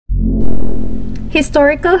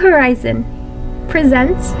Historical Horizon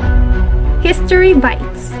presents History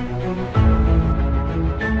Bites.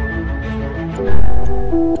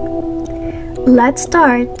 Let's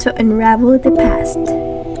start to unravel the past.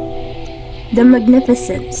 The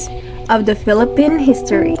magnificence of the Philippine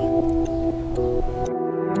history.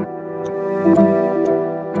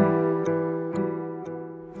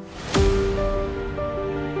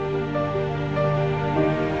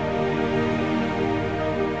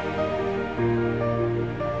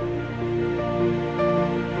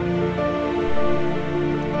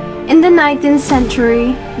 In the 19th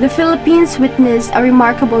century, the Philippines witnessed a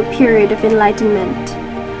remarkable period of enlightenment,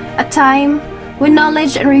 a time when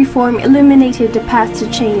knowledge and reform illuminated the path to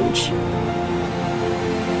change.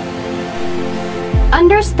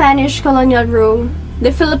 Under Spanish colonial rule,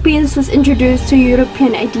 the Philippines was introduced to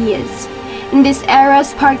European ideas, and this era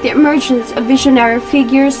sparked the emergence of visionary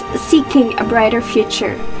figures seeking a brighter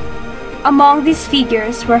future. Among these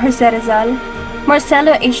figures were Jose Rizal,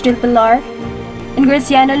 Marcelo H. del Pilar, and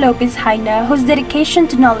Graciano Lopez Haina, whose dedication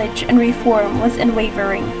to knowledge and reform was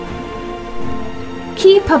unwavering.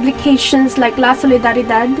 Key publications like La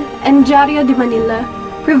Solidaridad and Diario de Manila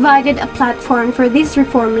provided a platform for these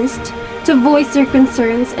reformists to voice their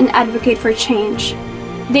concerns and advocate for change.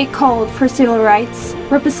 They called for civil rights,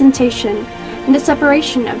 representation, and the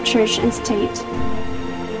separation of church and state.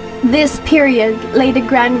 This period laid the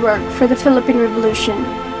groundwork for the Philippine Revolution,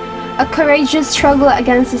 a courageous struggle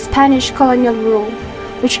against the Spanish colonial rule,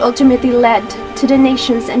 which ultimately led to the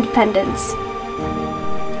nation's independence.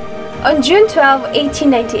 On June 12,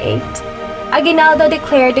 1898, Aguinaldo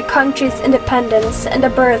declared the country's independence and the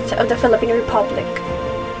birth of the Philippine Republic.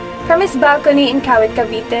 From his balcony in Kawit,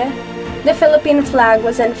 Cavite, the Philippine flag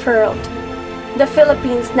was unfurled. The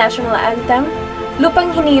Philippines' national anthem,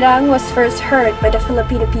 Lupang Hinirang, was first heard by the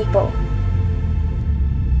Filipino people.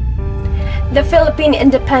 The Philippine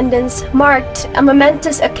independence marked a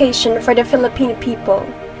momentous occasion for the Filipino people,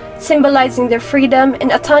 symbolizing their freedom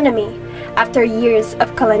and autonomy after years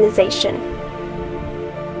of colonization.